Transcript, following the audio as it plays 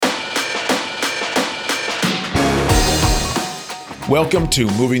Welcome to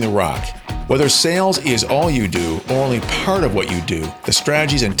Moving the Rock. Whether sales is all you do or only part of what you do, the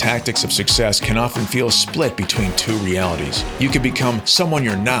strategies and tactics of success can often feel split between two realities. You can become someone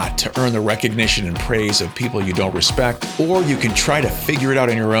you're not to earn the recognition and praise of people you don't respect, or you can try to figure it out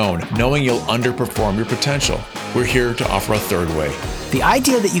on your own, knowing you'll underperform your potential. We're here to offer a third way. The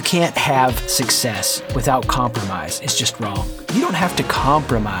idea that you can't have success without compromise is just wrong. You don't have to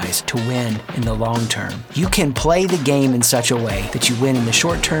compromise to win in the long term. You can play the game in such a way that you win in the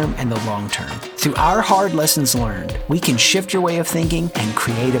short term and the long term. Through our hard lessons learned, we can shift your way of thinking and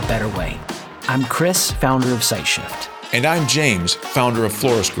create a better way. I'm Chris, founder of SiteShift. And I'm James, founder of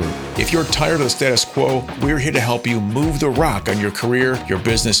Florist Group. If you're tired of the status quo, we're here to help you move the rock on your career, your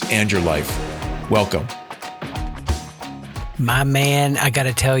business, and your life. Welcome. My man, I got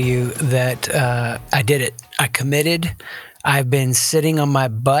to tell you that I did it. I committed. I've been sitting on my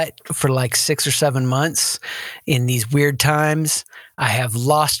butt for like 6 or 7 months in these weird times. I have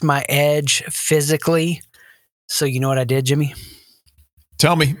lost my edge physically. So you know what I did, Jimmy?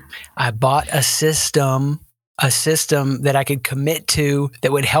 Tell me. I bought a system that I could commit to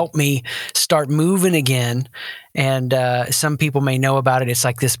that would help me start moving again. And some people may know about it. It's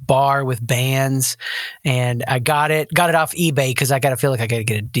like this bar with bands, and I got it off eBay because I feel like I got to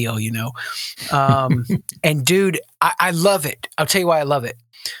get a deal, you know? And dude, I love it. I'll tell you why I love it.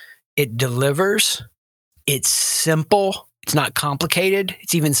 It delivers. It's simple. It's not complicated.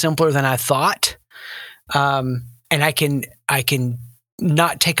 It's even simpler than I thought. And I can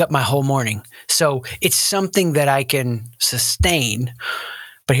not take up my whole morning. So it's something that I can sustain.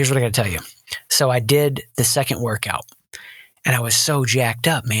 But here's what I got to tell you. So I did the second workout and I was so jacked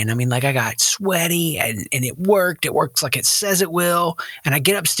up, man. I mean, like I got sweaty and it worked. It works like it says it will. And I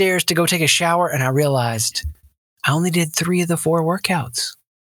get upstairs to go take a shower and I realized I only did 3 of the 4 workouts.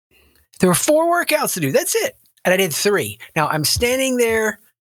 There were 4 workouts to do. That's it. And I did 3. Now I'm standing there.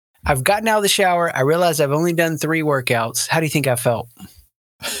 I've gotten out of the shower. I realized I've only done 3 workouts. How do you think I felt?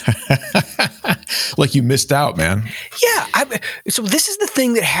 Like you missed out, man. Yeah. So this is the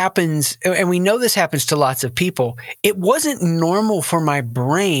thing that happens, and we know this happens to lots of people. It wasn't normal for my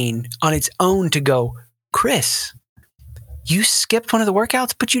brain on its own to go, Chris, you skipped one of the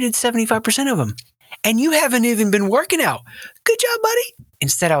workouts, but you did 75% of them. And you haven't even been working out. Good job, buddy.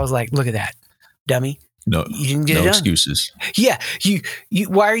 Instead, I was like, look at that, dummy. No, you didn't get it done. Excuses. Yeah. You,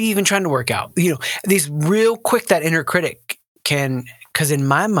 why are you even trying to work out? You know, these real quick, that inner critic because in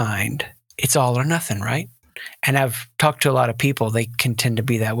my mind, it's all or nothing, right? And I've talked to a lot of people, they can tend to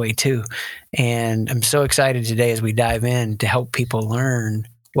be that way too. And I'm so excited today as we dive in to help people learn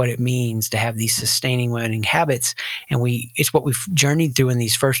what it means to have these sustaining winning habits. And it's what we've journeyed through in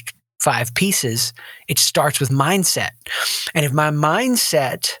these first 5 pieces. It starts with mindset. And if my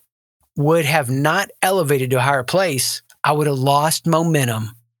mindset would have not elevated to a higher place, I would have lost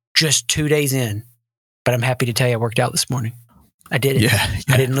momentum just 2 days in. But I'm happy to tell you I worked out this morning. I did it. Yeah.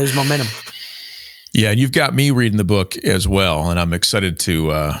 I didn't lose momentum. Yeah, and you've got me reading the book as well, and I'm excited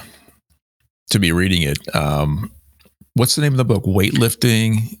to be reading it. What's the name of the book?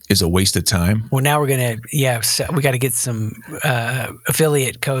 Weightlifting is a Waste of Time. Well, now we're gonna, so we got to get some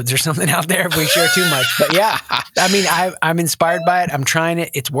affiliate codes or something out there if we share too much. But yeah, I mean, I'm inspired by it. I'm trying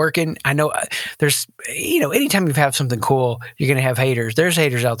it. It's working. I know there's, anytime you have something cool, you're gonna have haters. There's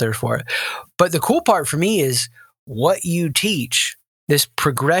haters out there for it. But the cool part for me is what you teach. This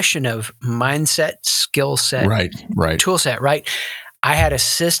progression of mindset, skill set, right, tool set, right? I had a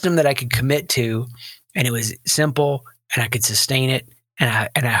system that I could commit to, and it was simple, and I could sustain it, and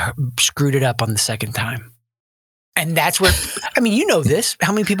I screwed it up on the second time. And that's where, I mean, you know this.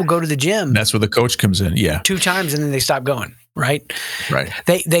 How many people go to the gym? That's where the coach comes in, yeah. 2 times, and then they stop going, right? Right.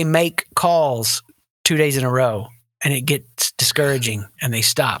 They make calls 2 days in a row, and it gets discouraging, and they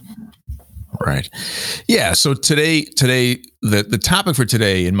stop. Right. Yeah. So today, the topic for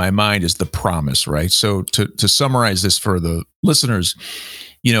today in my mind is the promise, right? So to summarize this for the listeners,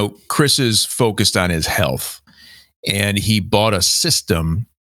 Chris is focused on his health, and he bought a system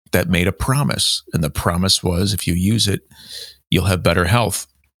that made a promise. And the promise was, if you use it, you'll have better health.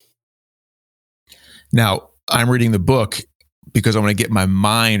 Now, I'm reading the book because I want to get my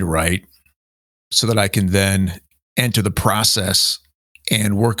mind right so that I can then enter the process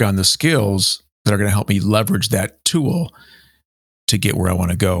and work on the skills that are going to help me leverage that tool to get where I want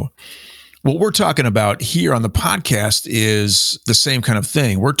to go. What we're talking about here on the podcast is the same kind of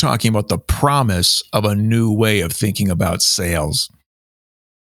thing. We're talking about the promise of a new way of thinking about sales.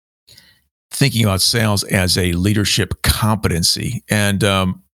 Thinking about sales as a leadership competency. And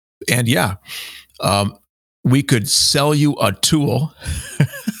we could sell you a tool,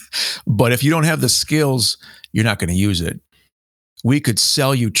 but if you don't have the skills, you're not going to use it. we could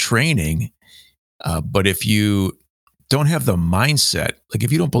sell you training, but if you don't have the mindset, like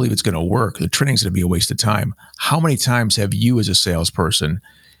if you don't believe it's going to work, the training's going to be a waste of time. How many times have you as a salesperson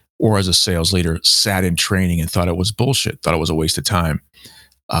or as a sales leader sat in training and thought it was bullshit, thought it was a waste of time?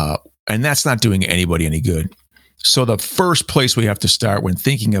 And that's not doing anybody any good. So the first place we have to start when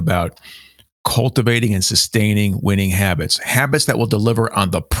thinking about cultivating and sustaining winning habits, habits that will deliver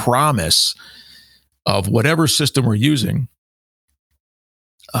on the promise of whatever system we're using,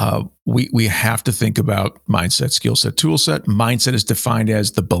 we have to think about mindset, skill set, tool set. Mindset is defined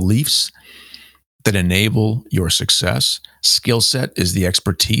as the beliefs that enable your success. Skill set is the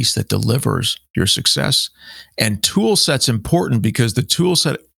expertise that delivers your success. And tool set's important because the tool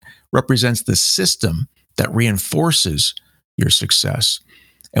set represents the system that reinforces your success.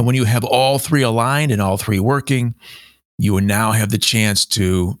 And when you have all three aligned and all three working, you will now have the chance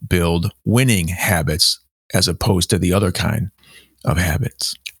to build winning habits as opposed to the other kind of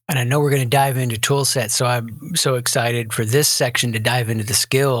habits. And I know we're going to dive into tool sets, so I'm so excited for this section to dive into the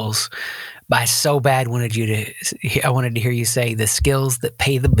skills. But I so bad wanted to hear you say the skills that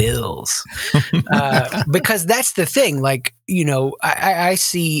pay the bills, because that's the thing. Like, I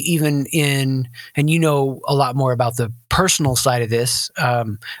see even in, and a lot more about the personal side of this,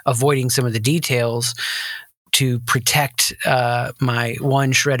 avoiding some of the details to protect my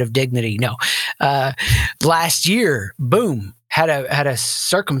one shred of dignity. No, last year, boom, had a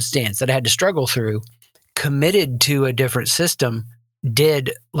circumstance that I had to struggle through, committed to a different system,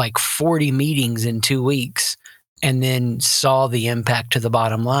 did like 40 meetings in 2 weeks, and then saw the impact to the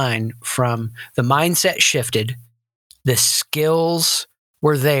bottom line from the mindset shifted, the skills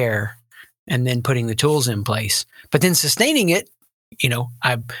were there, and then putting the tools in place. But then sustaining it,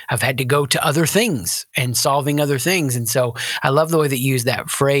 I've had to go to other things and solving other things. And so I love the way that you use that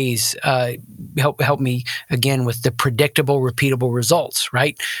phrase, help me again with the predictable, repeatable results,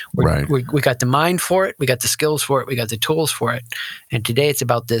 right? We got the mind for it. We got the skills for it. We got the tools for it. And today it's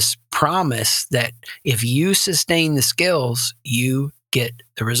about this promise that if you sustain the skills, you get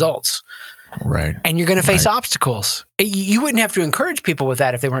the results. Right. And you're going to face obstacles. You wouldn't have to encourage people with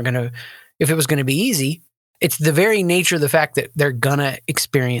that if it was going to be easy. It's the very nature of the fact that they're going to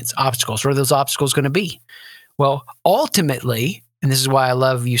experience obstacles. What are those obstacles going to be? Well, ultimately, and this is why I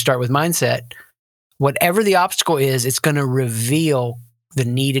love you start with mindset, whatever the obstacle is, it's going to reveal the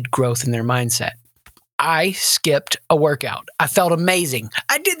needed growth in their mindset. I skipped a workout. I felt amazing.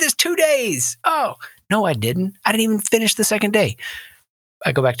 I did this 2 days. Oh, no, I didn't. I didn't even finish the second day.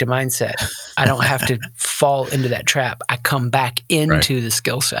 I go back to mindset. I don't have to fall into that trap. I come back into the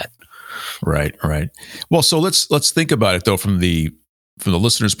skill set. Right. Well, so let's think about it though from the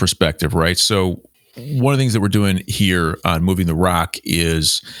listener's perspective, right? So one of the things that we're doing here on Moving the Rock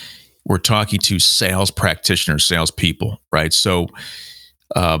is we're talking to sales practitioners, salespeople, right? So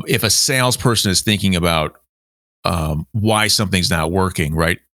if a salesperson is thinking about why something's not working,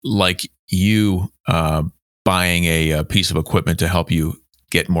 right? Like you buying a piece of equipment to help you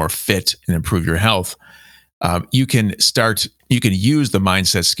get more fit and improve your health, you can use the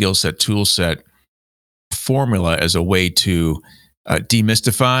mindset, skill set, tool set formula as a way to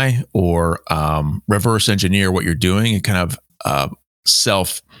demystify or reverse engineer what you're doing and kind of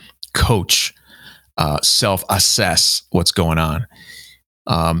self-coach, self-assess what's going on.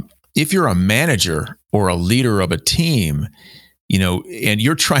 If you're a manager or a leader of a team, and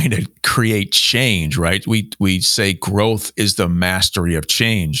you're trying to create change, right? We say growth is the mastery of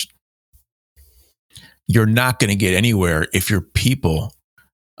change. You're not going to get anywhere if your people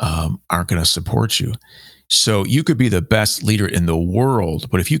aren't going to support you. So you could be the best leader in the world,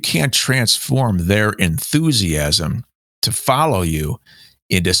 but if you can't transform their enthusiasm to follow you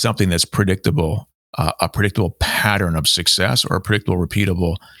into something that's predictable, a predictable pattern of success or a predictable,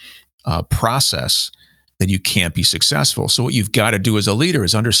 repeatable process, then you can't be successful. So what you've got to do as a leader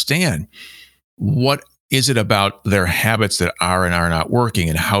is understand what is it about their habits that are and are not working,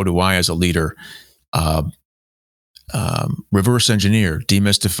 and how do I as a leader reverse engineer,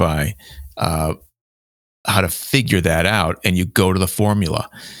 demystify, how to figure that out, and you go to the formula.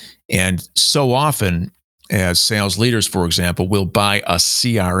 And so often, as sales leaders, for example, we'll buy a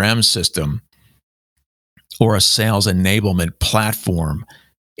CRM system or a sales enablement platform,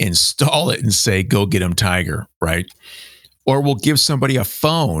 install it and say, go get them, Tiger, right? Or we'll give somebody a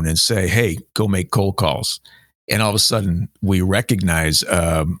phone and say, hey, go make cold calls. And all of a sudden, we recognize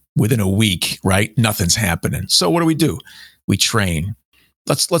within a week, right, nothing's happening. So what do? We train.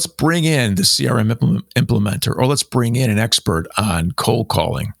 Let's bring in the CRM implementer, or let's bring in an expert on cold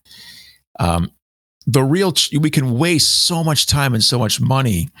calling. We can waste so much time and so much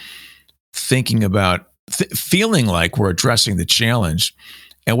money thinking about feeling like we're addressing the challenge.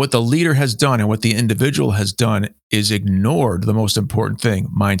 And what the leader has done and what the individual has done is ignored the most important thing,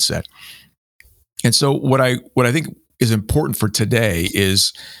 mindset. And so what I think is important for today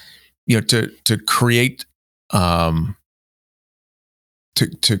is, to create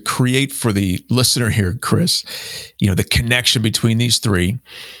to create for the listener here, Chris, the connection between these three,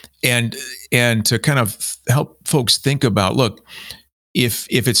 and to kind of help folks think about, look, if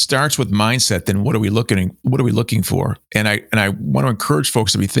it starts with mindset, then what are we looking for? And I want to encourage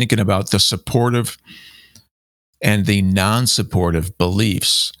folks to be thinking about the supportive and the non-supportive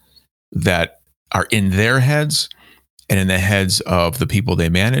beliefs that are in their heads and in the heads of the people they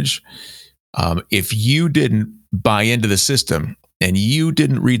manage. If you didn't buy into the system and you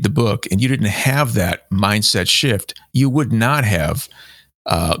didn't read the book and you didn't have that mindset shift, you would not have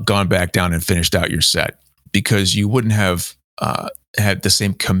gone back down and finished out your set, because you wouldn't have had the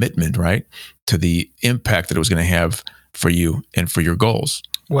same commitment, right, to the impact that it was going to have for you and for your goals.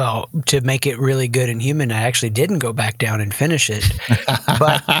 Well, to make it really good and human, I actually didn't go back down and finish it,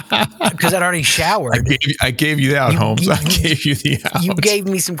 but because I'd already showered. I gave you that, Holmes. I gave you the out. You gave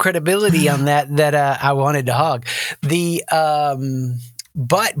me some credibility on that I wanted to hog. But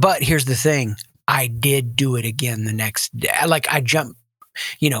here's the thing: I did do it again the next day. Like, I jumped.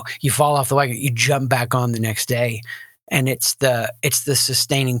 You fall off the wagon, you jump back on the next day. And it's the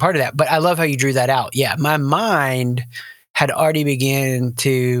sustaining part of that. But I love how you drew that out. Yeah, my mind had already begun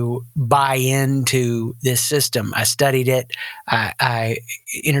to buy into this system. I studied it. I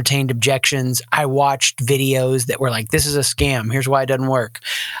entertained objections. I watched videos that were like, this is a scam. Here's why it doesn't work.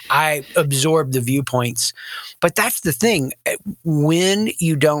 I absorbed the viewpoints. But that's the thing. When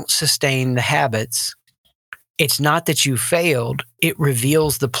you don't sustain the habits, it's not that you failed. It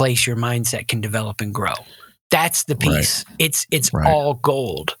reveals the place your mindset can develop and grow. That's the piece. Right. It's right. All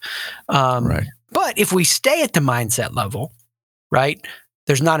gold. Right. But if we stay at the mindset level, right,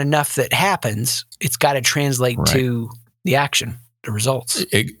 there's not enough that happens. It's got to translate to the action, the results.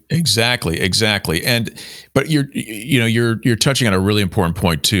 Exactly. But you're touching on a really important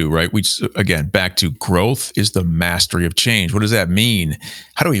point too, right? Again, back to growth is the mastery of change. What does that mean?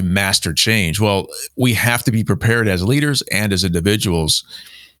 How do we master change? Well, we have to be prepared as leaders and as individuals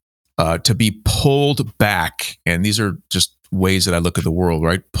to be pulled back. And these are just ways that I look at the world,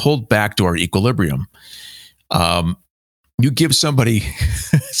 right? Pulled back to our equilibrium. You give somebody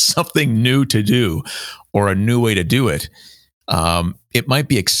something new to do or a new way to do it. It might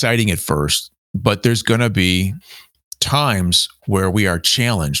be exciting at first, but there's going to be times where we are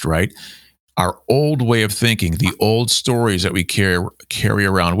challenged, right? Our old way of thinking, the old stories that we carry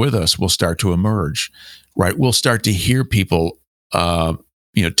around with us will start to emerge, right? We'll start to hear people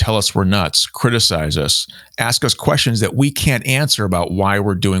tell us we're nuts, criticize us, ask us questions that we can't answer about why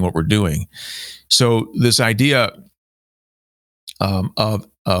we're doing what we're doing. So this idea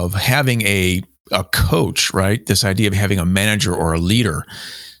of having a coach, right? This idea of having a manager or a leader,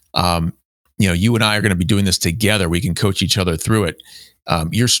 you and I are going to be doing this together. We can coach each other through it.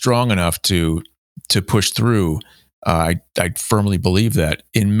 You're strong enough to push through. I firmly believe that.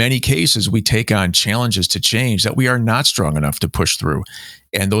 In many cases, we take on challenges to change that we are not strong enough to push through.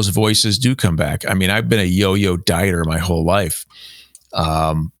 And those voices do come back. I mean, I've been a yo-yo dieter my whole life.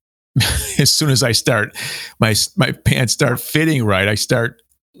 As soon as I start, my pants start fitting right, I start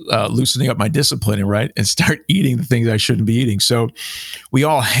loosening up my discipline, right, and start eating the things I shouldn't be eating. So we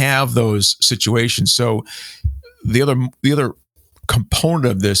all have those situations. So the other component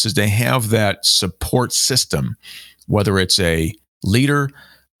of this is to have that support system, whether it's a leader,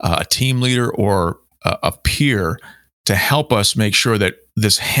 a team leader, or a peer, to help us make sure that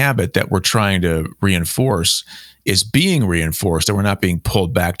this habit that we're trying to reinforce is being reinforced, and we're not being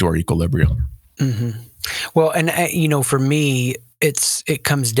pulled back to our equilibrium. Mm-hmm. Well, and for me, it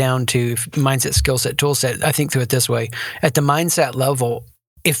comes down to mindset, skill set, tool set. I think through it this way: at the mindset level,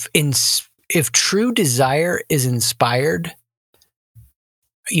 if true desire is inspired,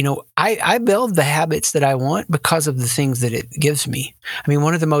 I build the habits that I want because of the things that it gives me. I mean,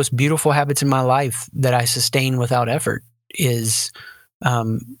 one of the most beautiful habits in my life that I sustain without effort is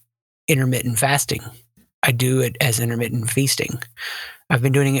intermittent fasting. I do it as intermittent feasting. I've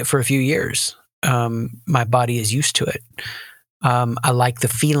been doing it for a few years. My body is used to it. I like the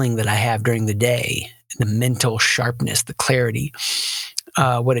feeling that I have during the day, the mental sharpness, the clarity,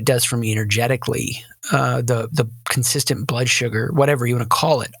 what it does for me energetically, the consistent blood sugar, whatever you want to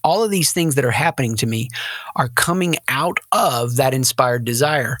call it. All of these things that are happening to me are coming out of that inspired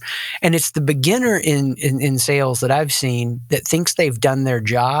desire. And it's the beginner in sales that I've seen that thinks they've done their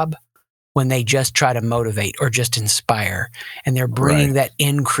job when they just try to motivate or just inspire, and they're bringing that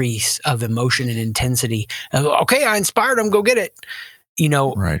increase of emotion and intensity. Okay, I inspired them, go get it.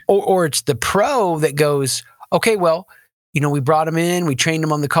 Or it's the pro that goes, okay, well, we brought them in, we trained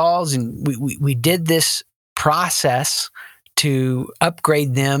them on the calls, and we did this process to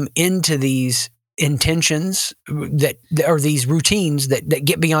upgrade them into these intentions that or these routines that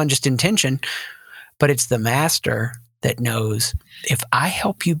get beyond just intention. But it's the master that knows, if I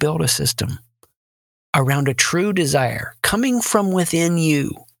help you build a system around a true desire coming from within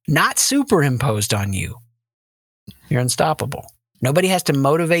you, not superimposed on you, you're unstoppable. Nobody has to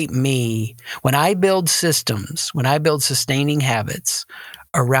motivate me. When I build systems, when I build sustaining habits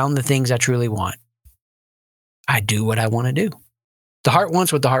around the things I truly want, I do what I want to do. The heart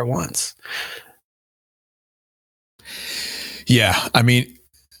wants what the heart wants. Yeah. I mean,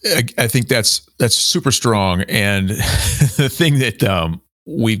 I think that's super strong. And the thing that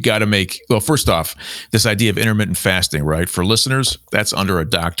we've got to make, well, first off, this idea of intermittent fasting, right? For listeners, that's under a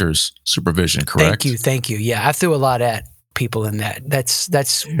doctor's supervision, correct? Thank you. Yeah, I threw a lot at people in that.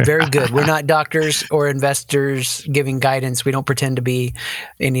 That's very good. We're not doctors or investors giving guidance. We don't pretend to be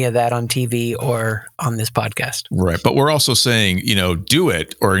any of that on TV or on this podcast. Right. But we're also saying, do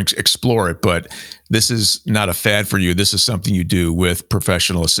it or explore it. But this is not a fad for you. This is something you do with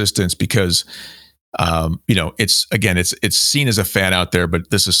professional assistance because, it's seen as a fad out there,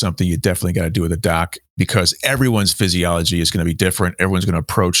 but this is something you definitely got to do with a doc because everyone's physiology is going to be different. Everyone's going to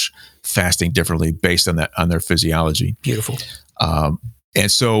approach fasting differently based on their physiology. Beautiful.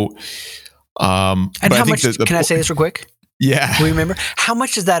 And so, and how much, can I say this real quick? Yeah. Do we remember? How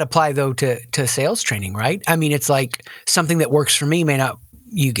much does that apply though to sales training, right? I mean, it's like something that works for me may not,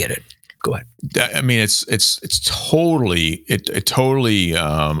 you get it. Go ahead. I mean, it totally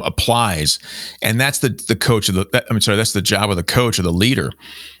applies, and that's the coach of that's the job of the coach or the leader.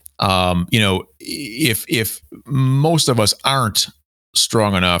 If most of us aren't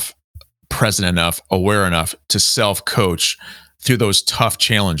strong enough, present enough, aware enough to self-coach through those tough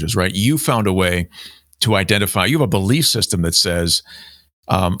challenges, right? You found a way to identify. You have a belief system that says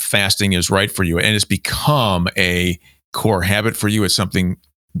fasting is right for you, and it's become a core habit for you. It's something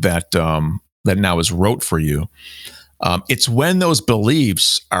that now is rote for you. It's when those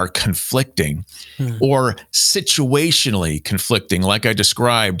beliefs are conflicting or situationally conflicting, like I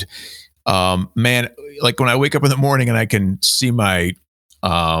described. Man, like when I wake up in the morning and I can see my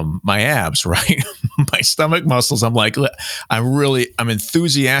abs, right? My stomach muscles. I'm like, I'm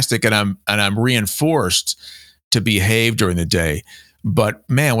enthusiastic and I'm reinforced to behave during the day. But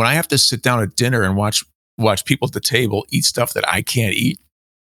man, when I have to sit down at dinner and watch people at the table eat stuff that I can't eat,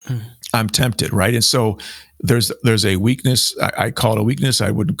 I'm tempted, right? And so there's a weakness. I call it a weakness.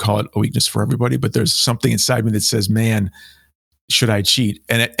 I wouldn't call it a weakness for everybody, but there's something inside me that says, man, should I cheat?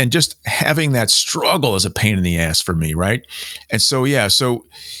 And just having that struggle is a pain in the ass for me, right? And so, yeah,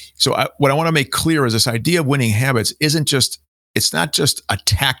 what I want to make clear is this idea of winning habits it's not just a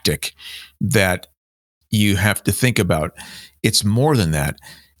tactic that you have to think about. It's more than that.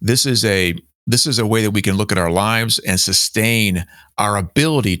 This is a way that we can look at our lives and sustain our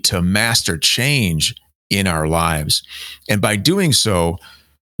ability to master change in our lives. And by doing so,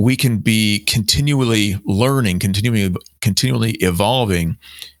 we can be continually learning, continually evolving,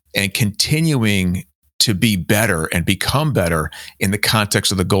 and continuing to be better and become better in the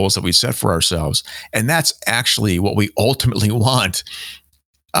context of the goals that we set for ourselves. And that's actually what we ultimately want,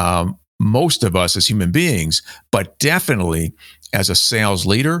 most of us as human beings, but definitely as a sales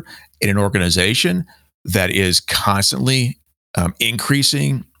leader in an organization that is constantly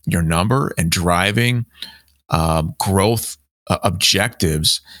increasing your number and driving growth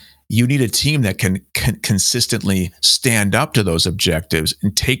objectives. You need a team that can consistently stand up to those objectives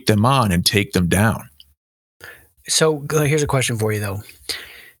and take them on and take them down. So here's a question for you, though.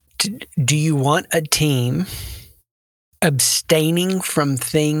 Do you want a team abstaining from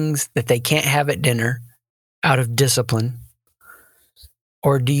things that they can't have at dinner out of discipline?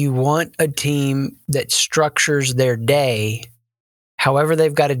 Or do you want a team that structures their day however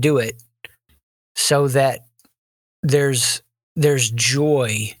they've got to do it so that there's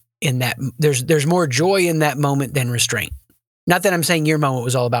joy in that, there's more joy in that moment than restraint? Not that I'm saying your moment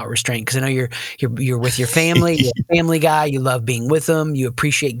was all about restraint, because I know you're with your family, you're a family guy, you love being with them, you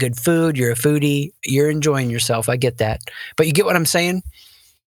appreciate good food, you're a foodie, you're enjoying yourself. I get that. But you get what I'm saying?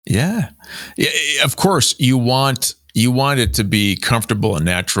 Yeah. Of course, you want it to be comfortable and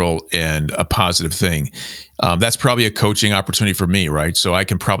natural and a positive thing. That's probably a coaching opportunity for me, right? So I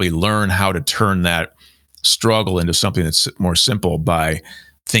can probably learn how to turn that struggle into something that's more simple by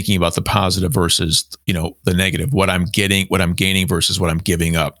thinking about the positive versus, the negative, what I'm gaining versus what I'm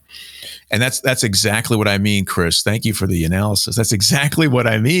giving up. And that's exactly what I mean, Chris. Thank you for the analysis. That's exactly what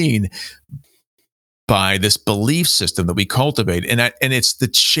I mean by this belief system that we cultivate. And it's the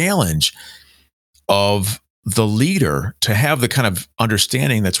challenge of the leader to have the kind of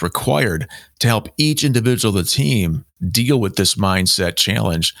understanding that's required to help each individual of the team deal with this mindset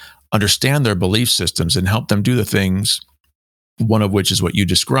challenge, understand their belief systems, and help them do the things, one of which is what you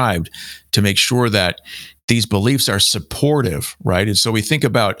described, to make sure that these beliefs are supportive, right? And so we think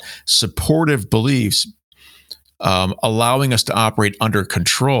about supportive beliefs allowing us to operate under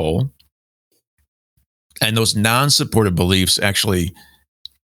control, and those non-supportive beliefs actually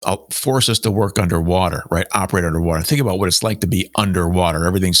force us to work underwater, right? Operate underwater. Think about what it's like to be underwater.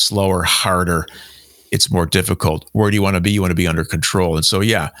 Everything's slower, harder. It's more difficult. Where do you want to be? You want to be under control. And so,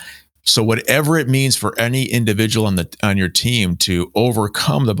 so whatever it means for any individual on your team to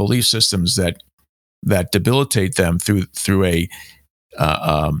overcome the belief systems that debilitate them through a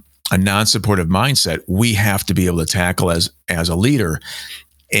non-supportive mindset, we have to be able to tackle as a leader.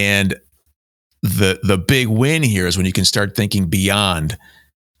 And the big win here is when you can start thinking beyond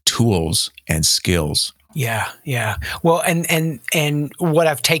tools and skills. Yeah. Well, and what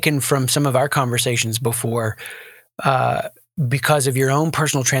I've taken from some of our conversations before, because of your own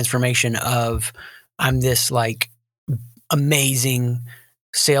personal transformation of, I'm this like amazing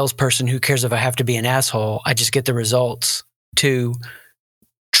salesperson who cares if I have to be an asshole, I just get the results, to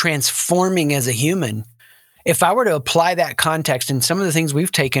transforming as a human. If I were to apply that context, and some of the things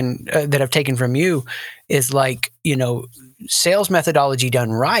we've taken that I've taken from you is like, sales methodology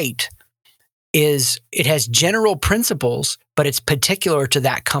done right is it has general principles, but it's particular to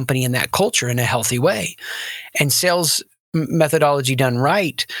that company and that culture in a healthy way. And sales methodology done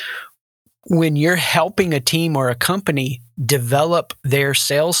right, when you're helping a team or a company develop their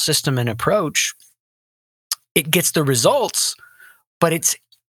sales system and approach, it gets the results, but it's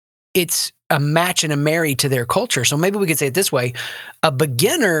a match and a marry to their culture. So maybe we could say it this way: a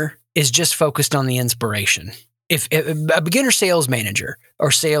beginner is just focused on the inspiration. If a beginner sales manager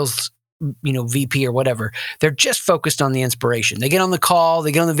or sales, VP or whatever, they're just focused on the inspiration. They get on the call,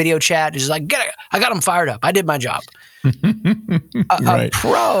 they get on the video chat. It's like, I got them fired up. I did my job. A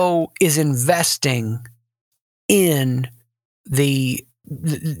pro is investing in the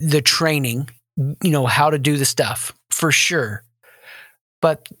training, how to do the stuff for sure.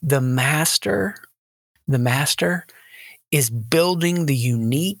 But the master is building the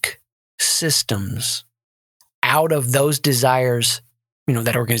unique systems out of those desires,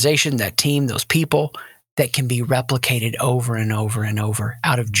 that organization, that team, those people, that can be replicated over and over and over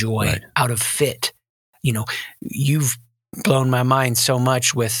out of joy, right, out of fit. You've blown my mind so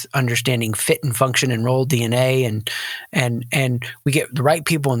much with understanding fit and function and role DNA, and we get the right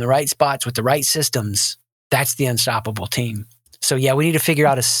people in the right spots with the right systems. That's the unstoppable team. So we need to figure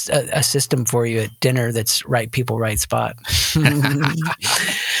out a system for you at dinner that's right people, right spot.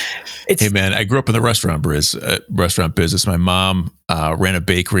 Hey man, I grew up in the restaurant business. My mom ran a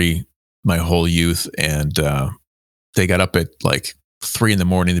bakery my whole youth, and they got up at like 3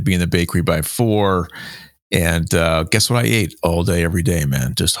 a.m. to be in the bakery by 4. And guess what I ate all day, every day,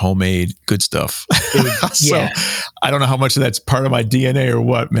 man? Just homemade good stuff. So I don't know how much of that's part of my DNA or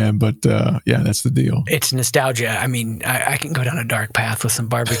what, man, but that's the deal. It's nostalgia. I mean, I can go down a dark path with some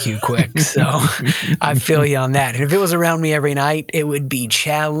barbecue quick. So I feel you on that. And if it was around me every night, it would be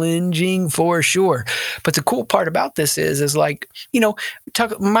challenging for sure. But the cool part about this is like,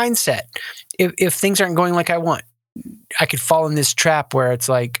 talk mindset. If things aren't going like I want, I could fall in this trap where it's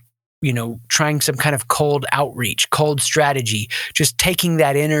like, trying some kind of cold outreach, cold strategy, just taking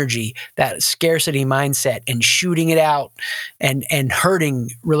that energy, that scarcity mindset and shooting it out and hurting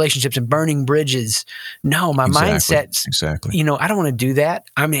relationships and burning bridges. No, my mindset's, exactly. I don't want to do that.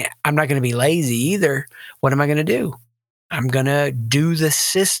 I mean, I'm not going to be lazy either. What am I going to do? I'm going to do the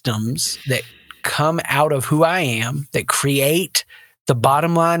systems that come out of who I am, that create the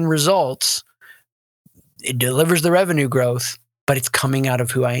bottom line results. It delivers the revenue growth, but it's coming out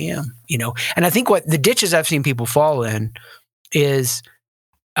of who I am, And I think what the ditches I've seen people fall in is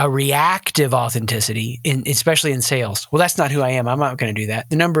a reactive authenticity, especially in sales. Well, that's not who I am. I'm not going to do that.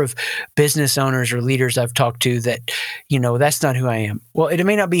 The number of business owners or leaders I've talked to that, that's not who I am. Well, it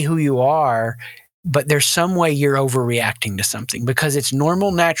may not be who you are, but there's some way you're overreacting to something, because it's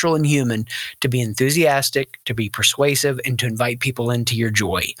normal, natural, and human to be enthusiastic, to be persuasive, and to invite people into your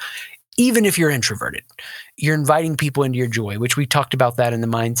joy. Even if you're introverted, you're inviting people into your joy, which we talked about that in the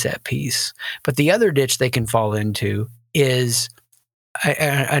mindset piece. But the other ditch they can fall into is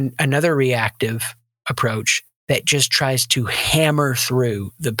another reactive approach that just tries to hammer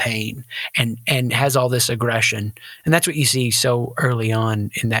through the pain and has all this aggression. And that's what you see so early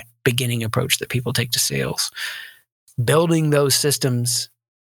on in that beginning approach that people take to sales. Building those systems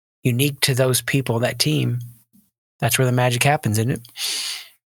unique to those people, that team, that's where the magic happens, isn't it?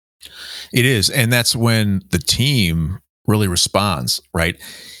 It is. And that's when the team really responds, right?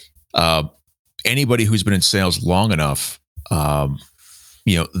 Anybody who's been in sales long enough,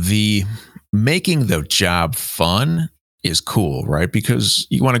 the making the job fun is cool, right? Because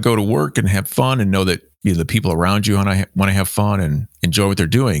you want to go to work and have fun and know that the people around you want to have fun and enjoy what they're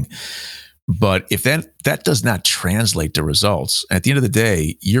doing. But if that does not translate to results, at the end of the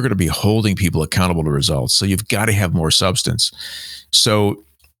day, you're going to be holding people accountable to results. So you've got to have more substance. So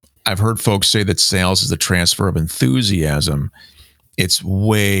I've heard folks say that sales is the transfer of enthusiasm. It's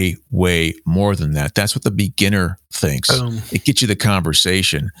way, way more than that. That's what the beginner thinks. It gets you the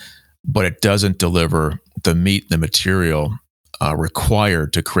conversation, but it doesn't deliver the meat, the material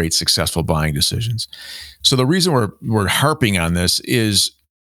required to create successful buying decisions. So the reason we're harping on this is,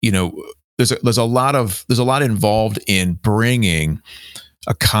 there's a lot involved in bringing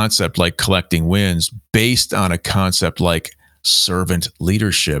a concept like collecting wins based on a concept like servant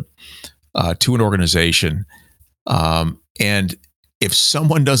leadership to an organization. And if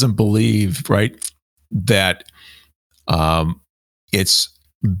someone doesn't believe, right, that it's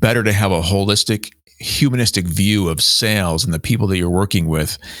better to have a holistic, humanistic view of sales and the people that you're working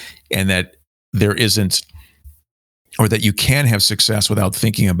with, and that there isn't, or that you can have success without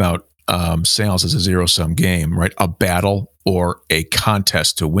thinking about sales as a zero-sum game, right? A battle or a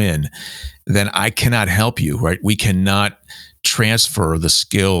contest to win, then I cannot help you, right? We cannot transfer the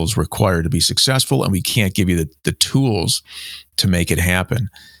skills required to be successful, and we can't give you the tools to make it happen.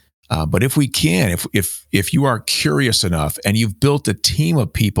 But if we can, if you are curious enough and you've built a team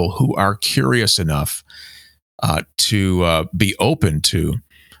of people who are curious enough to be open to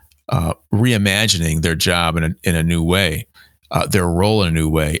reimagining their job in a new way, their role in a new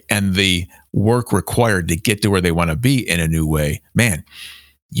way, and the work required to get to where they want to be in a new way, man,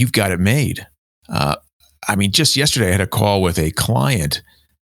 you've got it made. Just yesterday I had a call with a client.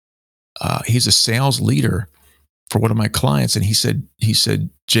 He's a sales leader for one of my clients, and he said,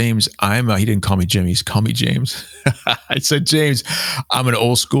 James, he didn't call me Jim, he's called me James. I said, James, I'm an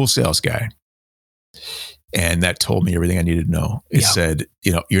old school sales guy. And that told me everything I needed to know. It said,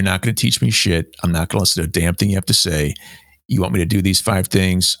 you're not going to teach me shit. I'm not going to listen to a damn thing you have to say. You want me to do these 5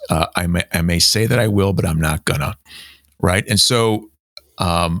 things? I may say that I will, but I'm not gonna. Right. And so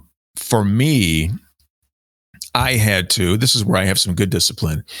for me, I had to, this is where I have some good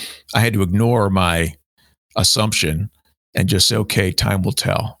discipline. I had to ignore my assumption and just say, okay, time will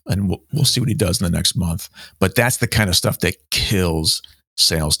tell, and we'll see what he does in the next month. But that's the kind of stuff that kills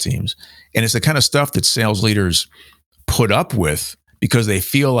sales teams. And it's the kind of stuff that sales leaders put up with because they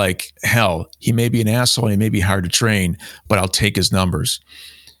feel like, hell, he may be an asshole, he may be hard to train, but I'll take his numbers.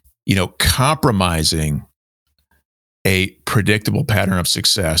 Compromising a predictable pattern of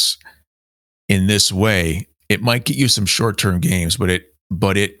success in this way, it might get you some short-term gains, but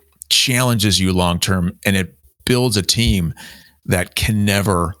it challenges you long-term, and it builds a team that can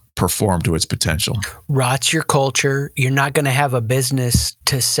never perform to its potential. Rots your culture. You're not going to have a business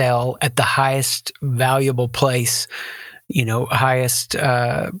to sell at the highest valuable place, highest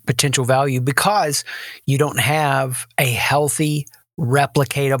potential value, because you don't have a healthy,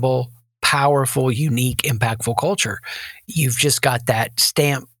 replicatable, powerful, unique, impactful culture. You've just got that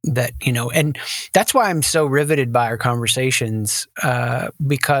stamp that, and that's why I'm so riveted by our conversations,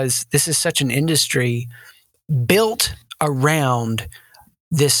 because this is such an industry built around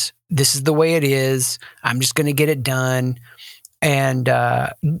this is the way it is. I'm just going to get it done. And,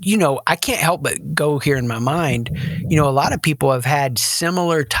 I can't help but go here in my mind, a lot of people have had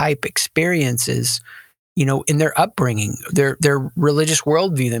similar type experiences, in their upbringing, their religious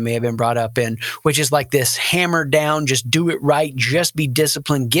worldview they may have been brought up in, which is like this hammer down, just do it right, just be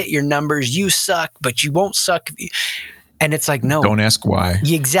disciplined, get your numbers, you suck, but you won't suck. And it's like, no. Don't ask why.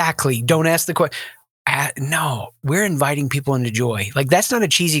 Exactly. Don't ask the question. No, we're inviting people into joy. Like, that's not a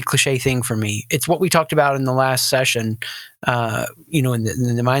cheesy cliche thing for me. It's what we talked about in the last session, in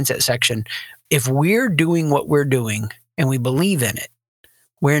the mindset section. If we're doing what we're doing and we believe in it,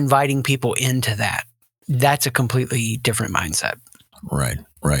 we're inviting people into that. That's a completely different mindset.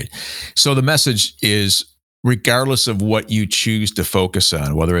 Right. So the message is, regardless of what you choose to focus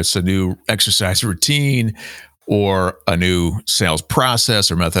on, whether it's a new exercise routine or a new sales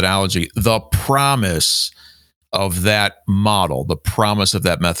process or methodology, the promise of that model, the promise of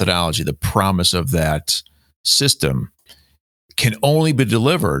that methodology, the promise of that system can only be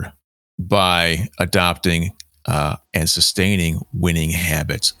delivered by adopting and sustaining winning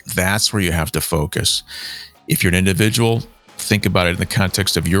habits. That's where you have to focus. If you're an individual, think about it in the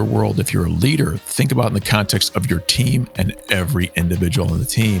context of your world. If you're a leader, think about it in the context of your team and every individual on the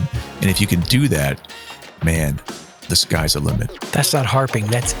team. And if you can do that, man, the sky's the limit. That's not harping.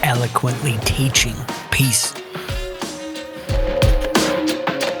 That's eloquently teaching. Peace.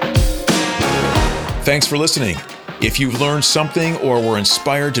 Thanks for listening. If you've learned something or were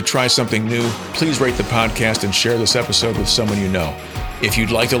inspired to try something new, please rate the podcast and share this episode with someone you know. If you'd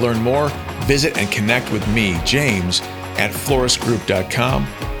like to learn more, visit and connect with me, James, at florisgroup.com,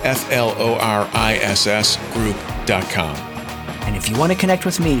 FLORISS And if you want to connect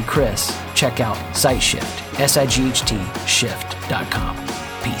with me, Chris, check out SightShift, SIGHT shift.com.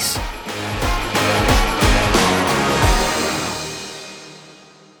 Peace.